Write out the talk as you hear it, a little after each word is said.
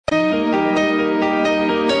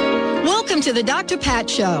Welcome to the Dr. Pat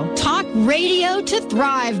Show. Talk radio to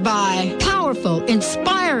thrive by. Powerful,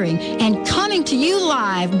 inspiring, and coming to you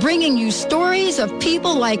live, bringing you stories of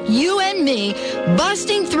people like you and me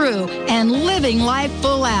busting through and living life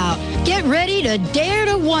full out. Get ready to dare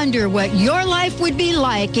to wonder what your life would be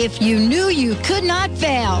like if you knew you could not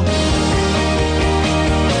fail.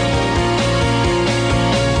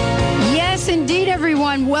 Yes, indeed,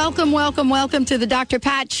 everyone. Welcome, welcome, welcome to the Dr.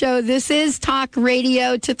 Pat Show. This is Talk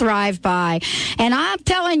Radio to Thrive By. And I'm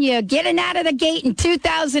telling you, getting out of the gate in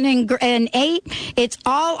 2008, it's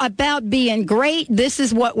all about being great. This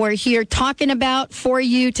is what we're here talking about for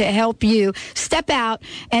you to help you step out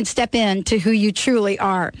and step into who you truly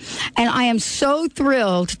are. And I am so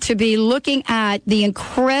thrilled to be looking at the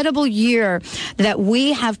incredible year that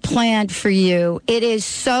we have planned for you. It is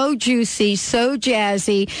so juicy, so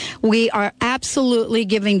jazzy. We are absolutely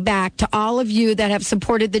giving back to all of you that have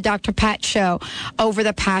supported the Dr. Pat Show over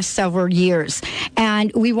the past several years.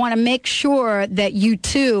 And we want to make sure that you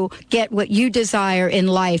too get what you desire in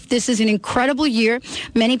life. This is an incredible year.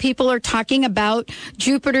 Many people are talking about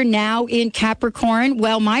Jupiter now in Capricorn.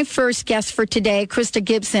 Well, my first guest for today, Krista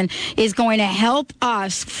Gibson, is going to help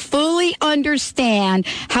us fully understand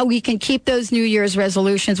how we can keep those New Year's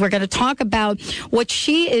resolutions. We're going to talk about what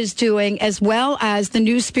she is doing, as well as the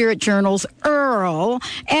New Spirit Journal's EARL.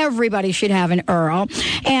 Everybody should have an EARL.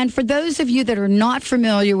 And for those of you that are not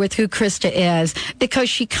familiar with who Krista is, because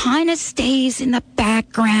she kind of stays in the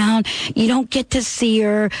background, you don't get to see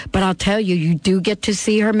her, but I'll tell you, you do get to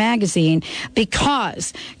see her magazine,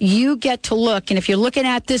 because you get to look, and if you're looking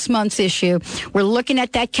at this month's issue, we're looking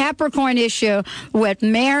at that Capricorn issue with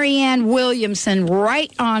Marianne Williamson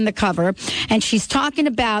right on the cover, and she's talking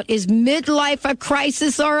about, is midlife a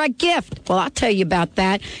crisis or a gift? Well, I'll tell you about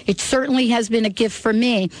that. It certainly has been a gift for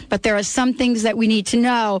me, but there are some things that we need to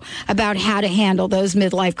know about how to handle those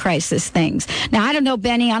midlife crisis things. Now, I don't know,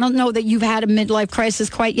 Benny, I don't know that you've had a midlife crisis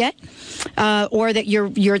quite yet, or that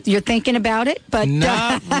you're thinking about it, but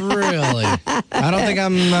not really. I don't think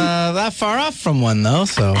I'm that far off from one, though.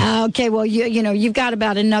 So okay, well, you know, you've got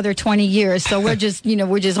about another 20 years, so we'll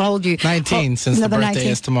just hold you 19 since the birthday 19.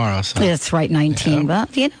 Is tomorrow. So. That's right, 19. Yeah.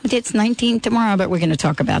 Well, it's 19 tomorrow, but we're going to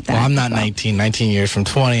talk about that. Well, I'm not 19 years from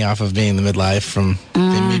 20 off of being the midlife from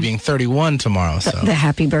me being 31 tomorrow. So the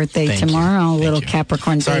happy birthday tomorrow, little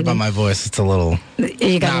Capricorn. Sorry about my voice; it's a little.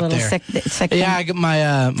 You got a little sick. Yeah, I got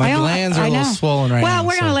my glands are a little swollen right now. Well,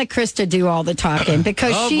 we're going to let Krista do all the talking,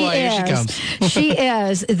 because she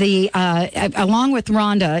is the along with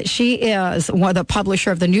Rhonda, she is the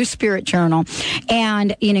publisher of the New Spirit Journal,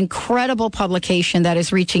 and an incredible publication that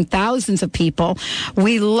is reaching thousands of people.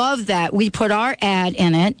 We love that. We put our ad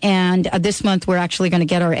in it, and this month we're actually going to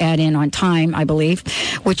get our ad in on time, I believe,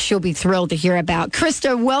 which she'll be thrilled to hear about.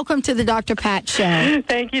 Krista, welcome to the Dr. Pat Show.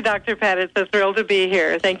 Thank you, Dr. Pat. It's a thrill to be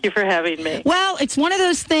here. Thank you for having me. Well, it's one of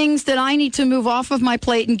those things that I need to move off of my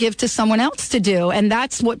plate and give to someone else to do, and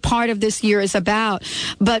that's what part of this year is about.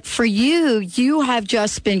 But for you, you have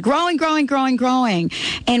just been growing.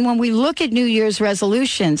 And when we look at New Year's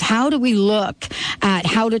resolutions, how do we look at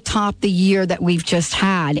how to top the year that we've just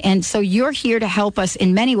had? And so you're here to help us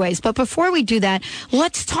in many ways. But before we do that,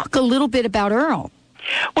 let's talk a little bit about EARL.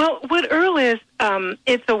 Well, what EARL is,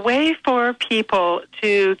 it's a way for people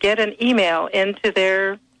to get an email into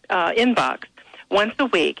their inbox once a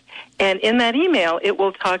week. And in that email, it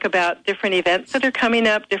will talk about different events that are coming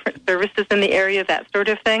up, different services in the area, that sort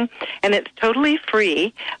of thing. And it's totally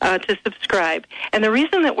free to subscribe. And the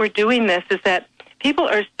reason that we're doing this is that people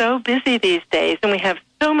are so busy these days, and we have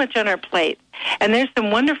so much on our plates. And there's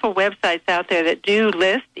some wonderful websites out there that do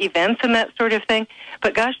list events and that sort of thing.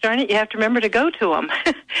 But gosh darn it, you have to remember to go to them.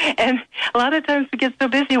 And a lot of times we get so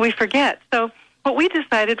busy we forget. So what we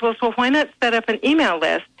decided was, well, why not set up an email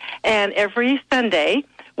list? And every Sunday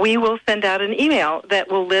we will send out an email that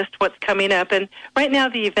will list what's coming up. And right now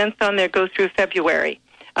the events on there go through February.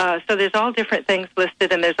 So there's all different things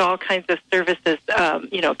listed, and there's all kinds of services,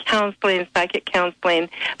 counseling, psychic counseling,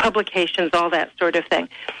 publications, all that sort of thing.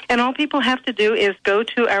 And all people have to do is go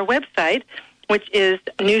to our website, which is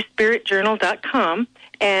newspiritjournal.com,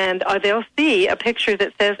 and they'll see a picture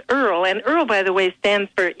that says EARL. And EARL, by the way, stands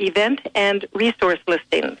for Event and Resource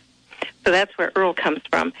Listings. So that's where EARL comes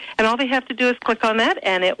from. And all they have to do is click on that,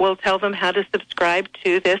 and it will tell them how to subscribe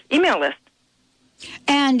to this email list.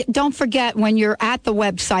 And don't forget, when you're at the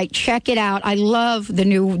website, check it out. I love the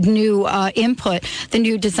new input, the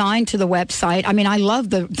new design to the website. I mean, I love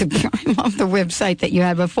the website that you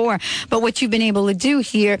had before. But what you've been able to do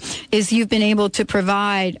here is you've been able to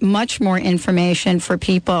provide much more information for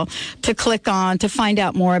people to click on, to find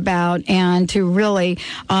out more about, and to really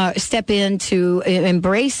step into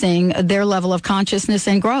embracing their level of consciousness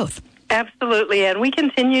and growth. Absolutely, and we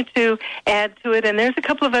continue to add to it, and there's a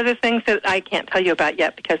couple of other things that I can't tell you about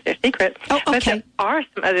yet because they're secret. Oh, okay. But there are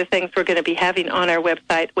some other things we're going to be having on our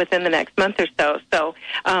website within the next month or so. So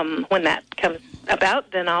when that comes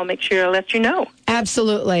about, then I'll make sure to let you know.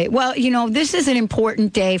 Absolutely. Well, this is an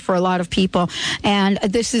important day for a lot of people, and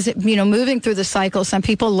this is, moving through the cycle. Some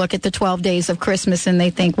people look at the 12 days of Christmas and they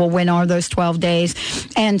think, well, when are those 12 days?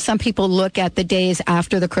 And some people look at the days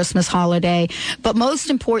after the Christmas holiday. But most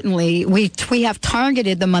importantly, we have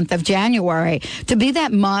targeted the month of January to be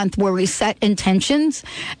that month where we set intentions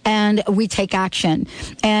and we take action.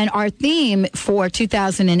 And our theme for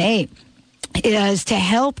 2008 is to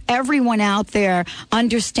help everyone out there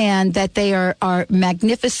understand that they are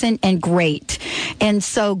magnificent and great. And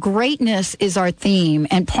so greatness is our theme,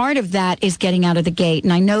 and part of that is getting out of the gate.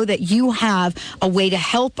 And I know that you have a way to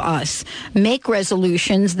help us make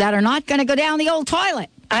resolutions that are not going to go down the old toilet.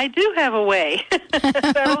 I do have a way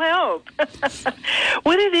that'll help.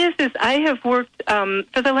 What it is I have worked,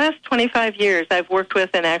 for the last 25 years, I've worked with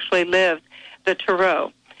and actually lived the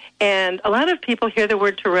Tarot. And a lot of people hear the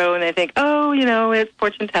word Tarot and they think, oh, it's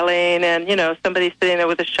fortune telling and, somebody's sitting there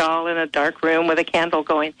with a shawl in a dark room with a candle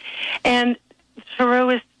going. And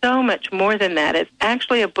Tarot is so much more than that. It's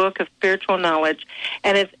actually a book of spiritual knowledge,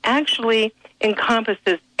 and it actually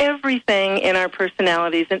encompasses everything in our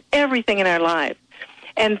personalities and everything in our lives.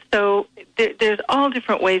 And so there's all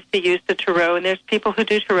different ways to use the Tarot, and there's people who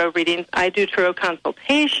do Tarot readings. I do Tarot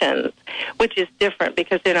consultations, which is different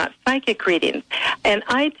because they're not psychic readings. And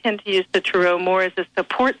I tend to use the Tarot more as a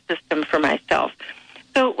support system for myself.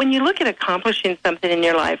 So when you look at accomplishing something in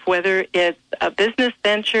your life, whether it's a business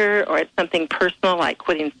venture or it's something personal like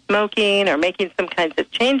quitting smoking or making some kinds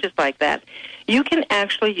of changes like that, you can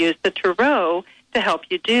actually use the Tarot to help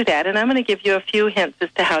you do that. And I'm going to give you a few hints as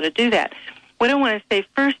to how to do that. What I want to say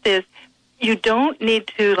first is you don't need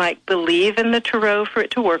to, believe in the Tarot for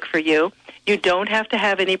it to work for you. You don't have to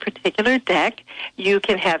have any particular deck. You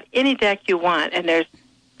can have any deck you want, and there's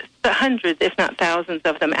hundreds, if not thousands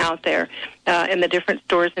of them out there, and the different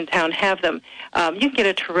stores in town have them. You can get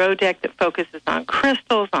a Tarot deck that focuses on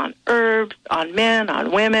crystals, on herbs, on men,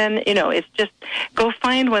 on women. It's just go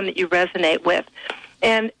find one that you resonate with.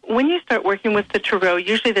 And when you start working with the Tarot,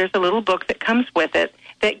 usually there's a little book that comes with it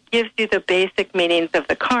that gives you the basic meanings of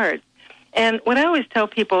the cards. And what I always tell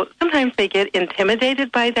people, sometimes they get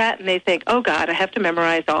intimidated by that and they think, oh, God, I have to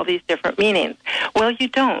memorize all these different meanings. Well, you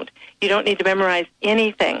don't. You don't need to memorize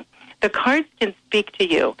anything. The cards can speak to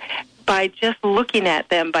you by just looking at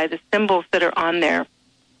them, by the symbols that are on there.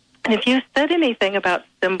 And if you said anything about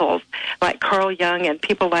symbols, like Carl Jung and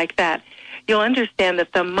people like that, you'll understand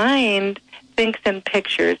that the mind thinks in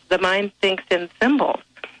pictures. The mind thinks in symbols.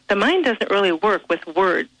 The mind doesn't really work with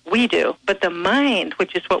words. We do. But the mind,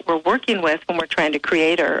 which is what we're working with when we're trying to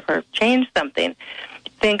create or change something,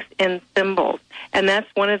 thinks in symbols. And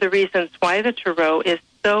that's one of the reasons why the Tarot is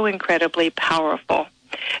so incredibly powerful.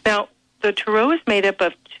 Now, the Tarot is made up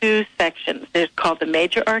of two sections. There's called the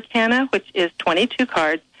Major Arcana, which is 22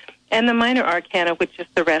 cards, and the Minor Arcana, which is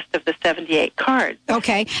the rest of the 78 cards.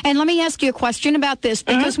 Okay. And let me ask you a question about this,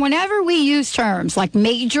 because whenever we use terms like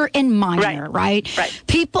major and minor, right?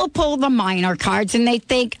 People pull the minor cards and they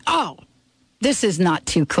think, oh, this is not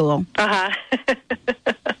too cool. Well,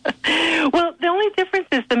 the only difference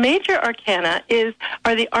is the Major Arcana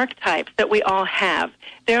are the archetypes that we all have.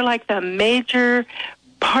 They're like the major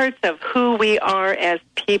parts of who we are as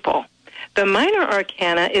people. The Minor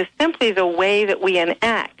Arcana is simply the way that we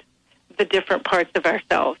enact the different parts of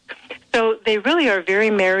ourselves. So they really are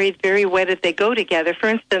very married, very wedded. They go together. For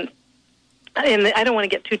instance, and I don't want to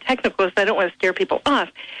get too technical, so I don't want to scare people off,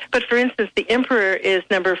 but for instance, the Emperor is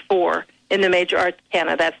number 4 in the Major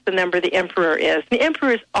Arcana. That's the number the Emperor is. The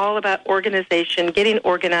Emperor is all about organization, getting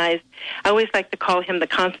organized. I always like to call him the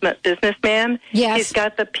consummate businessman. Yes. He's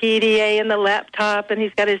got the PDA and the laptop, and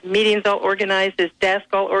he's got his meetings all organized, his desk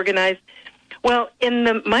all organized. Well, in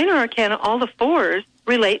the Minor Arcana, all the 4s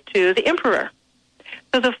relate to the Emperor.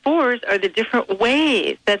 So the 4s are the different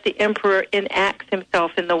ways that the Emperor enacts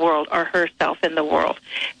himself in the world or herself in the world.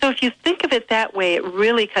 So if you think of it that way, it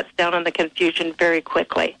really cuts down on the confusion very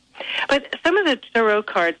quickly. But some of the Tarot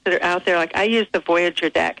cards that are out there, like I use the Voyager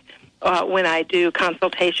deck when I do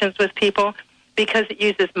consultations with people, because it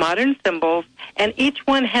uses modern symbols, and each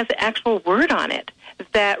one has an actual word on it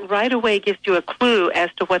that right away gives you a clue as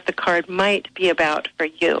to what the card might be about for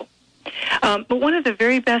you. But one of the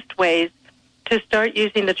very best ways to start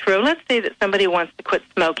using the tarot, let's say that somebody wants to quit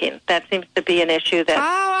smoking. That seems to be an issue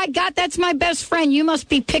that... that's my best friend. You must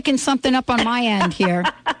be picking something up on my end here.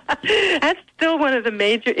 That's still one of the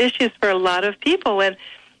major issues for a lot of people. And,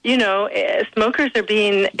 you know, smokers are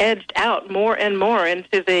being edged out more and more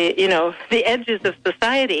into the edges of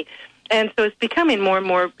society. And so it's becoming more and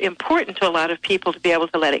more important to a lot of people to be able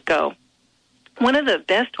to let it go. One of the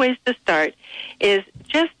best ways to start is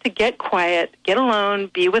just to get quiet, get alone,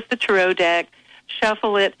 be with the tarot deck,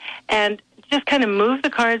 shuffle it, and just kind of move the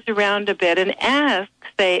cards around a bit and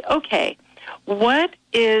say, okay, what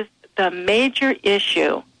is the major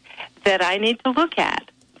issue that I need to look at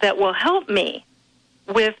that will help me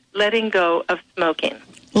with letting go of smoking?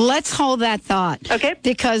 Let's hold that thought. Okay.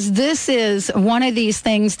 Because this is one of these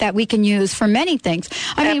things that we can use for many things.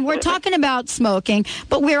 I mean, we're talking about smoking,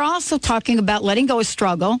 but we're also talking about letting go of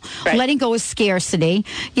struggle, right, letting go of scarcity,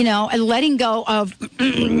 you know, and letting go of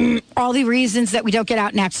all the reasons that we don't get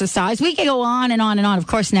out and exercise. We can go on and on and on. Of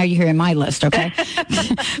course, now you're hearing my list, okay?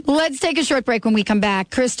 Let's take a short break. When we come back,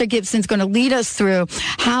 Krista Gibson's going to lead us through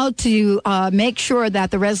how to make sure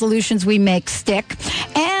that the resolutions we make stick.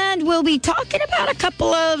 And we'll be talking about a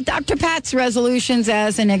couple of Dr. Pat's resolutions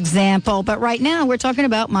as an example. But right now, we're talking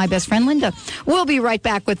about my best friend, Linda. We'll be right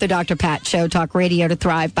back with the Dr. Pat Show, Talk Radio to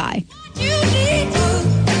Thrive By.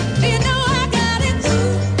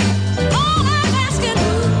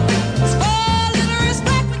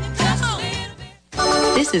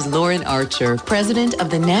 This is Lauren Archer, president of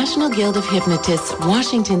the National Guild of Hypnotists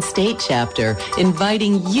Washington State Chapter,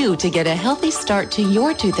 inviting you to get a healthy start to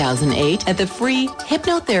your 2008 at the free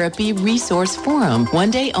Hypnotherapy Resource Forum,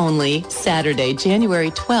 one day only, Saturday, January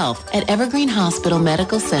 12th at Evergreen Hospital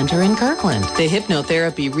Medical Center in Kirkland. The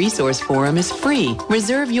Hypnotherapy Resource Forum is free.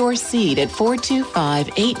 Reserve your seat at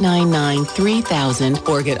 425-899-3000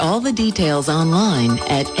 or get all the details online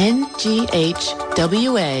at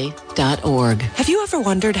NGHWA.org. Have you ever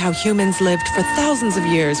wondered how humans lived for thousands of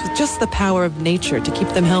years with just the power of nature to keep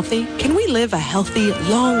them healthy? Can we live a healthy,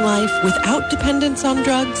 long life without dependence on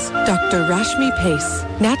drugs? Dr. Rashmi Pace,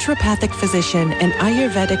 naturopathic physician and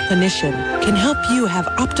Ayurvedic clinician, can help you have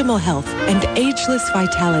optimal health and ageless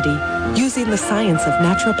vitality using the science of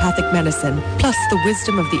naturopathic medicine plus the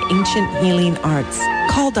wisdom of the ancient healing arts.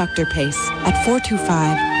 Call Dr. Pace at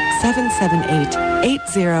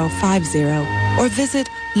 425-778-8050 or visit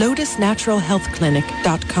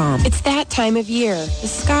lotusnaturalhealthclinic.com. It's that time of year. The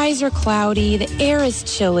skies are cloudy, the air is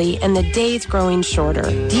chilly, and the day's growing shorter.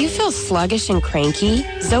 Do you feel sluggish and cranky?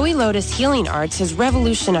 Zoe Lotus Healing Arts has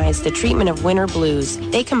revolutionized the treatment of winter blues.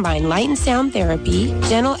 They combine light and sound therapy,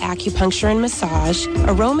 gentle acupuncture and massage,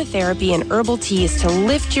 aromatherapy, and herbal teas to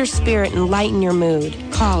lift your spirit and lighten your mood.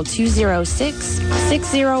 Call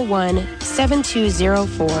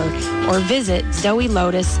 206-601-7204 or visit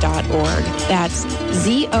zoelotus.org. That's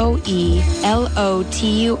ZOELOTUS.org.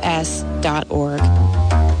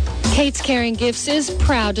 Kate's Caring Gifts is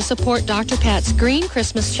proud to support Dr. Pat's Green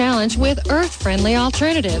Christmas Challenge with earth-friendly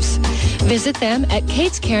alternatives. Visit them at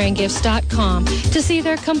katescaringgifts.com to see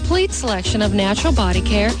their complete selection of natural body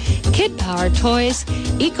care, kid-powered toys,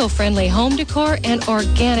 eco-friendly home decor, and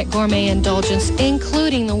organic gourmet indulgence,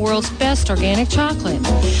 including the world's best organic chocolate.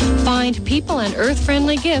 Find people and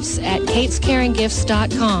earth-friendly gifts at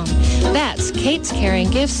katescaringgifts.com. That's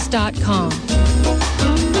katescaringgifts.com.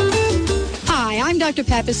 Hi, I'm Dr.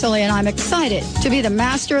 Pat Basile, and I'm excited to be the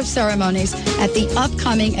Master of Ceremonies at the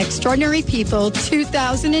upcoming Extraordinary People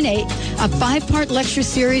 2008, a 5-part lecture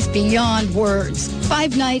series beyond words.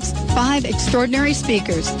 5 nights, 5 extraordinary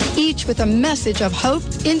speakers, each with a message of hope,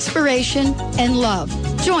 inspiration, and love.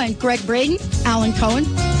 Join Greg Braden, Alan Cohen,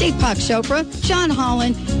 Deepak Chopra, John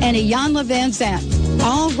Holland, and Iyanla Van Zandt.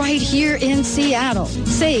 All right here in Seattle.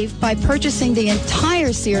 Save by purchasing the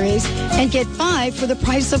entire series and get 5 for the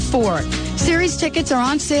price of 4. Series tickets are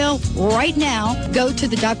on sale right now. Go to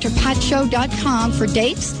thedrpatshow.com for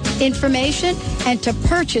dates, information, and to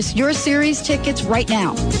purchase your series tickets right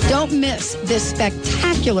now. Don't miss this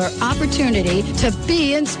spectacular opportunity to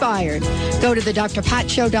be inspired. Go to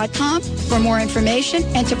thedrpatshow.com for more information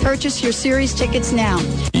and to purchase your series tickets now.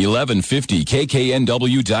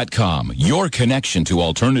 1150kknw.com. Your connection to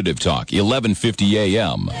Alternative Talk, 1150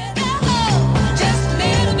 AM.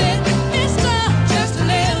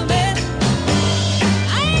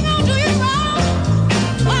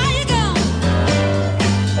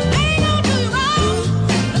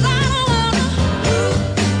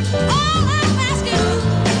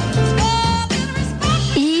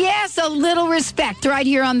 right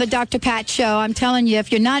here on the Dr. Pat Show. I'm telling you,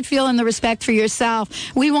 if you're not feeling the respect for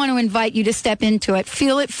yourself, we want to invite you to step into it.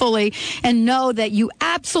 Feel it fully and know that you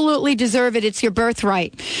absolutely deserve it. It's your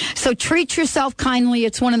birthright. So treat yourself kindly.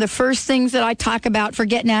 It's one of the first things that I talk about for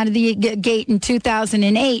getting out of the gate in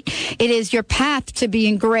 2008. It is your path to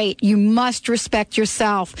being great. You must respect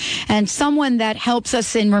yourself. And someone that helps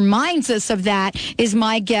us and reminds us of that is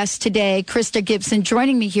my guest today, Krista Gibson,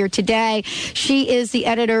 joining me here today. She is the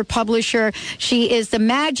editor, publisher. She is the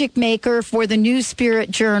magic maker for the New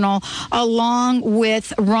Spirit Journal, along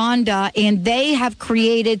with Rhonda, and they have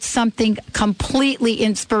created something completely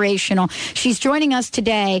inspirational. She's joining us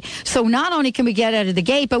today, so not only can we get out of the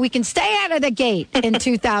gate, but we can stay out of the gate in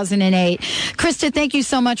 2008. Krista, thank you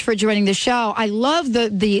so much for joining the show. I love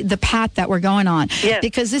the path that we're going on,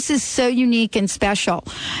 because this is so unique and special.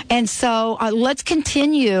 And so let's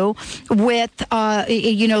continue with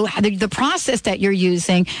the process that you're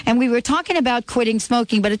using. And we were talking about quitting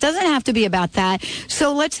smoking, but it doesn't have to be about that.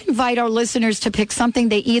 So let's invite our listeners to pick something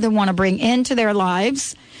they either want to bring into their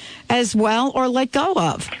lives as well or let go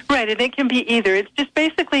of. Right, and it can be either. It's just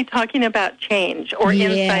basically talking about change or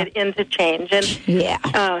insight into change and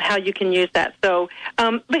how you can use that. So,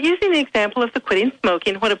 but using the example of the quitting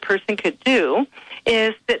smoking, what a person could do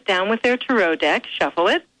is sit down with their tarot deck, shuffle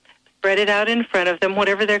it, spread it out in front of them,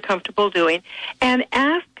 whatever they're comfortable doing, and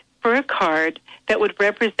ask for a card that would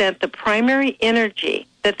represent the primary energy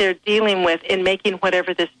that they're dealing with in making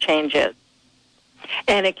whatever this change is.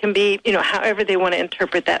 And it can be, however they want to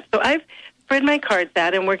interpret that. So I've spread my cards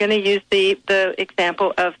out, and we're going to use the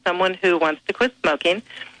example of someone who wants to quit smoking.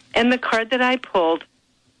 And the card that I pulled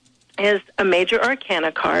is a major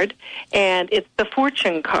arcana card, and it's the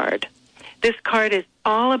fortune card. This card is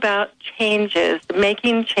all about changes,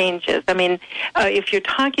 making changes. I mean, if you're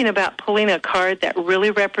talking about pulling a card that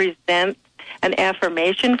really represents an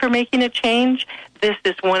affirmation for making a change, this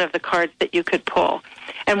is one of the cards that you could pull.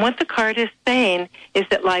 And what the card is saying is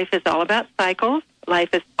that life is all about cycles.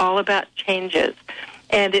 Life is all about changes.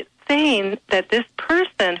 And it's saying that this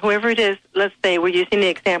person, whoever it is, let's say we're using the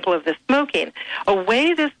example of the smoking, a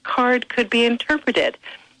way this card could be interpreted,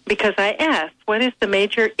 because I asked, what is the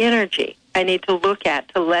major energy I need to look at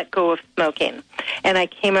to let go of smoking? And I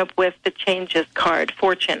came up with the changes card,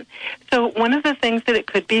 fortune. So one of the things that it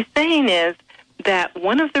could be saying is that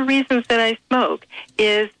one of the reasons that I smoke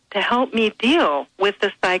is to help me deal with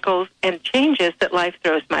the cycles and changes that life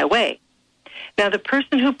throws my way. Now, the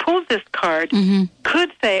person who pulled this card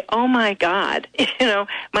could say, oh, my God,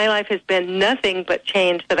 my life has been nothing but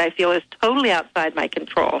change that I feel is totally outside my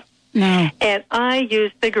control. No. And I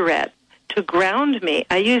use cigarettes to ground me.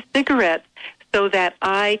 I use cigarettes so that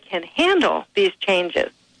I can handle these changes.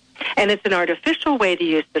 And it's an artificial way to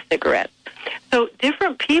use the cigarettes. So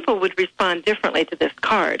different people would respond differently to this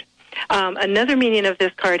card. Another meaning of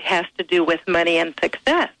this card has to do with money and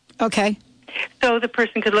success. Okay. So the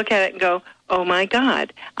person could look at it and go, oh, my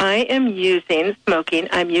God, I am using smoking,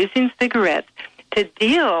 I'm using cigarettes to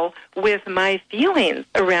deal with my feelings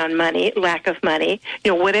around money, lack of money,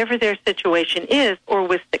 whatever their situation is, or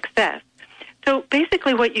with success. So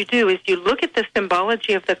basically what you do is you look at the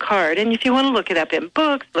symbology of the card, and if you want to look it up in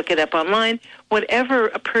books, look it up online, whatever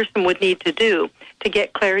a person would need to do to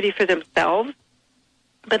get clarity for themselves.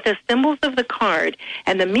 But the symbols of the card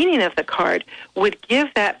and the meaning of the card would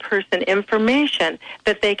give that person information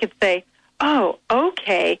that they could say, oh,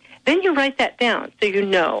 okay, then you write that down so you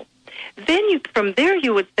know. Then from there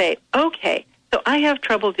you would say, okay, so I have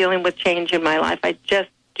trouble dealing with change in my life. I just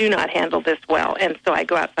do not handle this well, and so I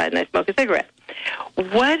go outside and I smoke a cigarette.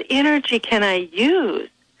 What energy can I use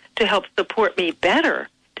to help support me better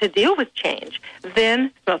to deal with change than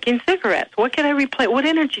smoking cigarettes? What can I replace? What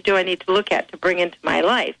energy do I need to look at to bring into my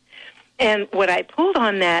life? And what I pulled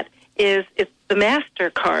on that is it's the Master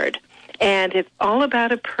card, and it's all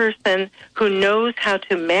about a person who knows how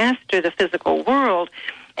to master the physical world,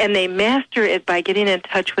 and they master it by getting in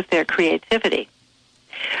touch with their creativity.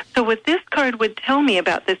 So what this card would tell me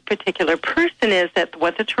about this particular person is that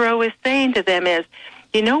what the tarot is saying to them is,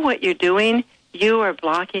 you know what you're doing? You are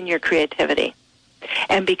blocking your creativity.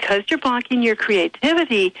 And because you're blocking your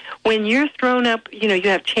creativity, when you're thrown up, you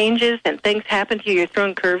have changes and things happen to you, you're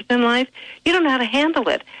thrown curves in life, you don't know how to handle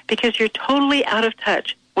it because you're totally out of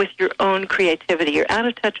touch with your own creativity. You're out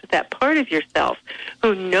of touch with that part of yourself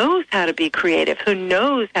who knows how to be creative, who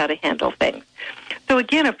knows how to handle things. So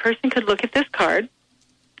again, a person could look at this card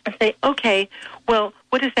and say, okay, well,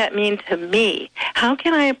 what does that mean to me? How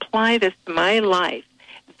can I apply this to my life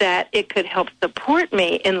that it could help support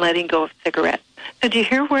me in letting go of cigarettes? So do you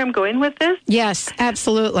hear where I'm going with this? Yes,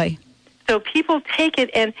 absolutely. So people take it,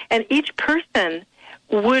 and each person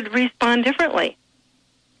would respond differently.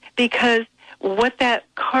 because what that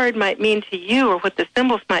card might mean to you or what the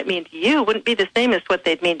symbols might mean to you wouldn't be the same as what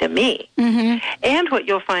they'd mean to me. And what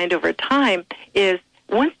you'll find over time is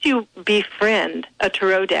once you befriend a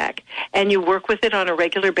tarot deck and you work with it on a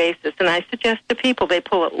regular basis, and I suggest to people they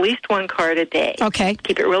pull at least one card a day. Okay.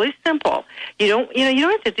 Keep it really simple. You don't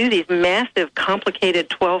have to do these massive, complicated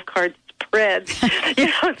 12-card spreads.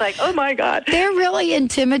 It's like, oh my God. They're really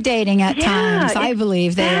intimidating at times. I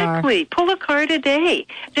believe they are. Exactly. Pull a card a day.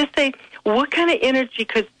 Just say, what kind of energy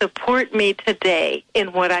could support me today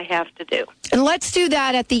in what I have to do? And let's do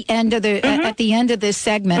that at the end of the at the end of this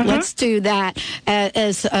segment. Let's do that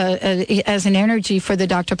as an energy for the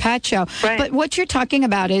Dr. Pat Show. Right. But what you're talking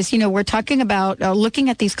about is, we're talking about looking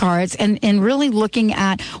at these cards and really looking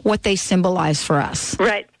at what they symbolize for us.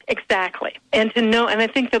 Right. Exactly. And to know, and I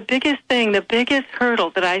think the biggest hurdle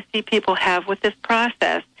that I see people have with this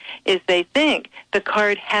process is they think the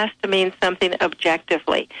card has to mean something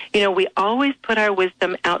objectively. We always put our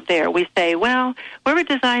wisdom out there. We say, well, whoever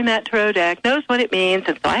designed that tarot deck knows what it means,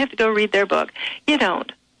 and so I have to go read their book. You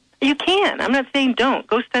don't. You can. I'm not saying don't.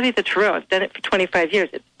 Go study the tarot. I've done it for 25 years.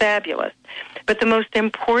 It's fabulous. But the most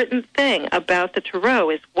important thing about the tarot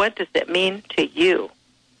is, what does it mean to you?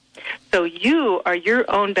 So you are your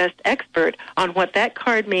own best expert on what that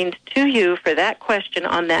card means to you for that question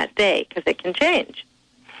on that day, because it can change.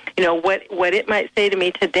 What it might say to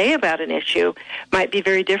me today about an issue might be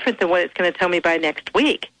very different than what it's going to tell me by next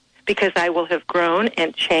week, because I will have grown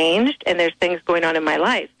and changed, and there's things going on in my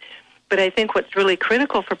life. But I think what's really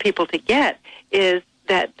critical for people to get is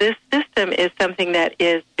that this system is something that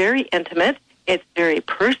is very intimate, it's very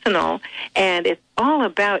personal, and it's all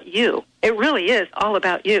about you. It really is all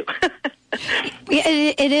about you.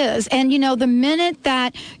 It is. And, the minute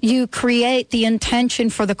that you create the intention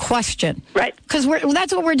for the question. Right. Because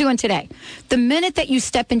that's what we're doing today. The minute that you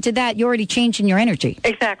step into that, you're already changing your energy.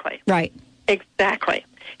 Exactly. Right. Exactly.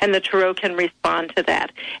 And the tarot can respond to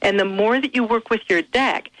that. And the more that you work with your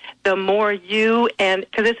deck, the more because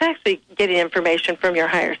it's actually getting information from your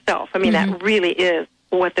higher self. I mean, that really is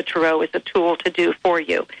what the tarot is a tool to do for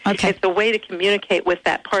you. Okay. It's a way to communicate with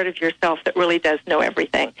that part of yourself that really does know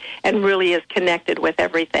everything and really is connected with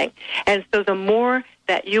everything. And so the more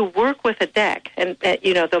that you work with a deck, and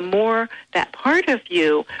the more that part of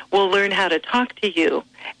you will learn how to talk to you,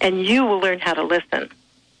 and you will learn how to listen.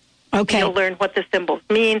 Okay. You'll learn what the symbols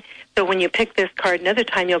mean. So when you pick this card another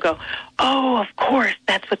time, you'll go, oh, of course,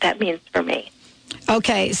 that's what that means for me.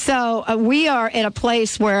 Okay, so we are at a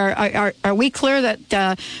place where are we clear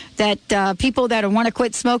that people that want to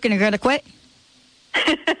quit smoking are going to quit?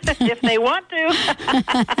 If they want to.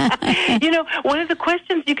 One of the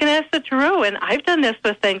questions you can ask the tarot, and I've done this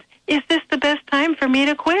with things, is this the best time for me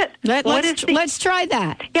to quit? Let's try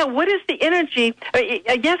that. Yeah, what is the energy?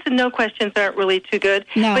 Yes and no questions aren't really too good.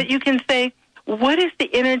 No. But you can say, what is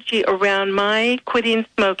the energy around my quitting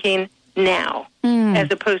smoking now,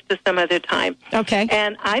 as opposed to some other time? Okay.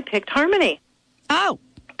 And I picked harmony. Oh.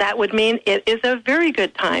 That would mean it is a very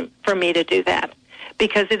good time for me to do that,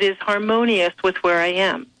 because it is harmonious with where I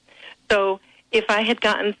am. So if I had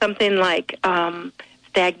gotten something like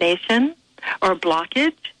stagnation or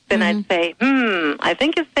blockage, then I'd say, I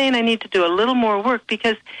think it's saying I need to do a little more work,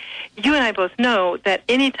 because you and I both know that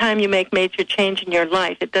any time you make major change in your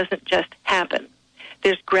life, it doesn't just happen.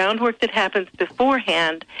 There's groundwork that happens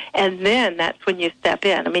beforehand, and then that's when you step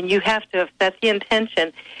in. I mean, you have to have set the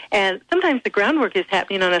intention, and sometimes the groundwork is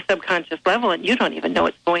happening on a subconscious level, and you don't even know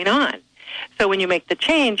what's going on. So when you make the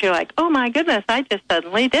change, you're like, oh, my goodness, I just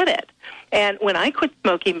suddenly did it. And when I quit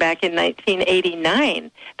smoking back in 1989,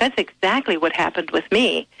 that's exactly what happened with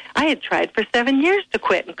me. I had tried for 7 years to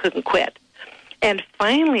quit and couldn't quit. And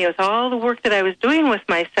finally, with all the work that I was doing with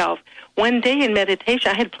myself, one day in meditation,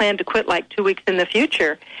 I had planned to quit like 2 weeks in the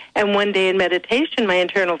future. And one day in meditation, my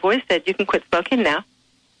internal voice said, you can quit smoking now.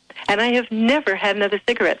 And I have never had another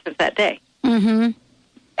cigarette since that day.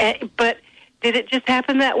 But did it just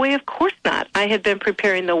happen that way? Of course not. I had been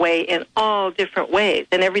preparing the way in all different ways.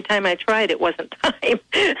 And every time I tried, it wasn't time.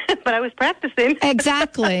 But I was practicing.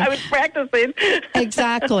 Exactly. I was practicing.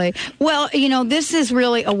 Exactly. Well, this is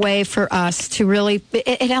really a way for us to really,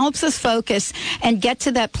 it helps us focus and get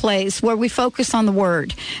to that place where we focus on the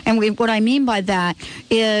Word. And what I mean by that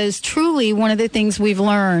is truly one of the things we've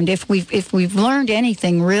learned, if we've learned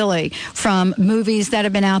anything really from movies that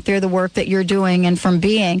have been out there, the work that you're doing, and from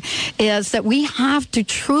being, is that we have to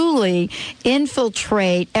truly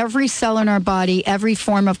infiltrate every cell in our body, every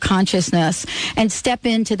form of consciousness, and step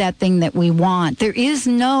into that thing that we want. There is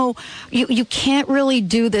you can't really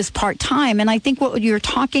do this part-time. And I think what you're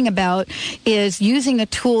talking about is using a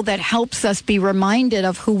tool that helps us be reminded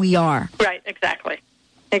of who we are. Right, exactly.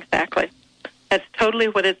 Exactly. That's totally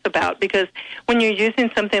what it's about, because when you're using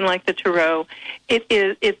something like the tarot,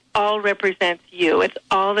 it all represents you. It's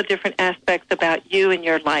all the different aspects about you and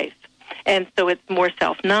your life. And so it's more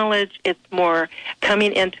self-knowledge. It's more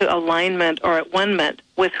coming into alignment or at one-ment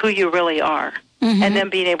with who you really are. Mm-hmm. And then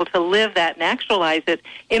being able to live that and actualize it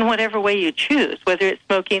in whatever way you choose, whether it's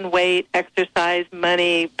smoking, weight, exercise,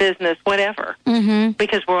 money, business, whatever. Mm-hmm.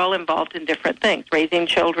 Because we're all involved in different things, raising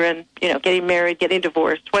children, getting married, getting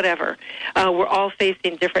divorced, whatever. We're all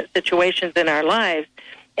facing different situations in our lives,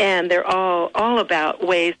 and they're all about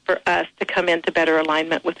ways for us to come into better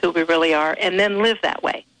alignment with who we really are and then live that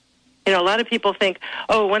way. A lot of people think,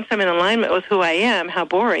 once I'm in alignment with who I am, how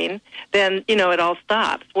boring, then, it all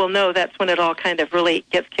stops. Well, no, that's when it all kind of really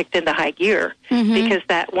gets kicked into high gear. Mm-hmm. Because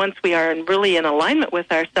that once we are really in alignment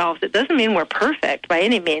with ourselves, it doesn't mean we're perfect by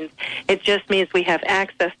any means. It just means we have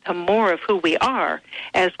access to more of who we are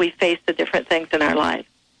as we face the different things in our lives.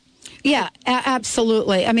 Yeah,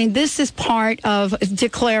 absolutely. I mean, this is part of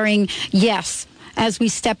declaring yes as we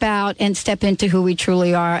step out and step into who we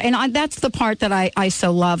truly are. And that's the part that I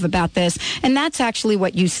so love about this. And that's actually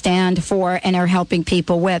what you stand for and are helping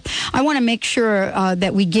people with. I want to make sure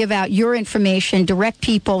that we give out your information, direct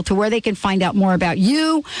people to where they can find out more about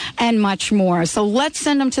you and much more. So let's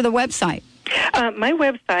send them to the website. My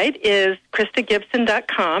website is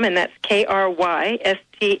KristaGibson.com, and that's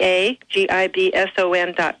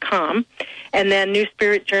KRYSTAGIBSON.com. And then New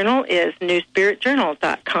Spirit Journal is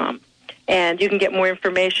NewSpiritJournal.com. And you can get more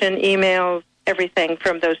information, emails, everything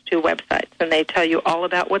from those two websites, and they tell you all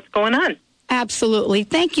about what's going on. Absolutely.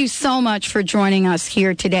 Thank you so much for joining us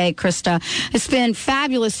here today, Krista. It's been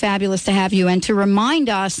fabulous to have you and to remind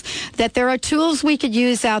us that there are tools we could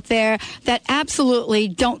use out there that absolutely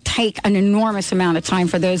don't take an enormous amount of time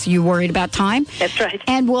for those of you worried about time. That's right.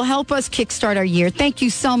 And will help us kickstart our year. Thank you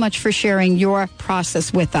so much for sharing your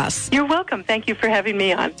process with us. You're welcome. Thank you for having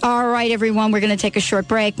me on. All right, everyone. We're going to take a short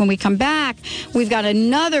break. When we come back, we've got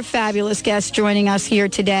another fabulous guest joining us here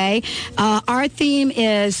today. Our theme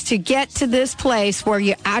is to get to this place where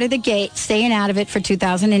you're out of the gate, staying out of it for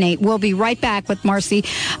 2008. We'll be right back with Marcy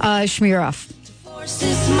Schmieroff.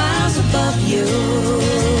 Miles above you,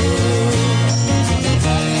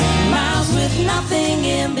 miles with nothing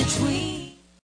in between.